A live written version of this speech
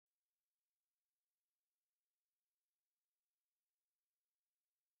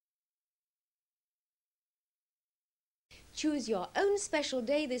Choose your own special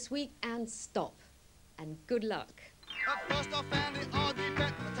day this week and stop. And good luck. At first I found it hardly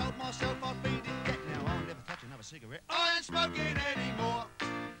bet, but I told myself I'd beat it yet. Now I'll never touch another cigarette. I ain't smoking anymore.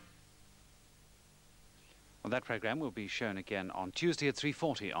 Well, that programme will be shown again on Tuesday at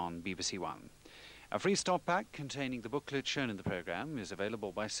 3:40 on BBC1. A free stop pack containing the booklet shown in the programme is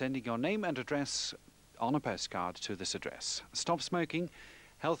available by sending your name and address on a postcard to this address. Stop Smoking,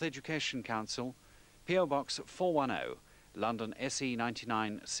 Health Education Council, P.O. Box 410, London SE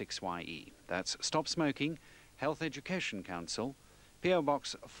 99 6YE. That's Stop Smoking, Health Education Council, P.O.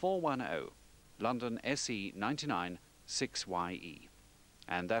 Box 410, London SE 99 6YE.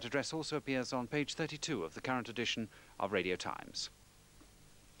 And that address also appears on page 32 of the current edition of Radio Times.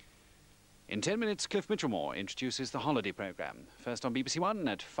 In 10 minutes, Cliff Mitchellmore introduces the holiday programme. First on BBC1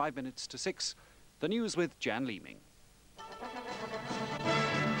 at 5 minutes to 6, the news with Jan Leeming.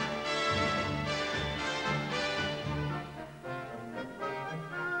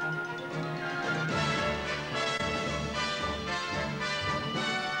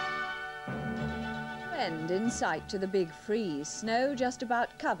 End in sight to the big freeze. Snow just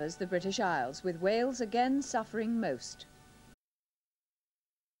about covers the British Isles, with Wales again suffering most.